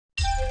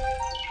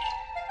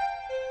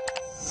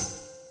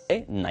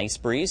Nice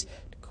breeze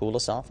to cool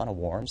us off on a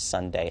warm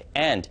Sunday.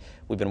 And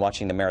we've been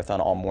watching the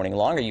marathon all morning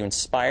long. Are you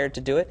inspired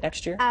to do it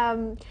next year?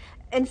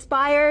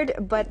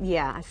 Inspired, but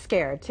yeah,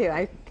 scared too.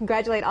 I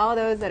congratulate all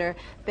those that are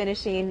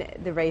finishing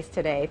the race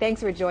today.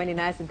 Thanks for joining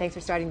us, and thanks for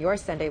starting your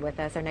Sunday with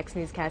us. Our next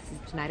newscast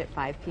is tonight at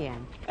 5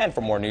 p.m. And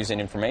for more news and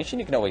information,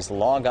 you can always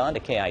log on to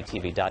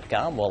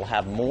KITV.com. We'll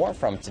have more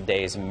from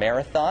today's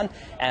marathon,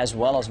 as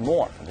well as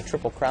more from the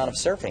Triple Crown of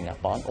Surfing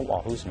up on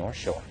Oahu's North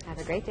Shore. Have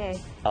a great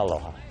day.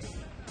 Aloha.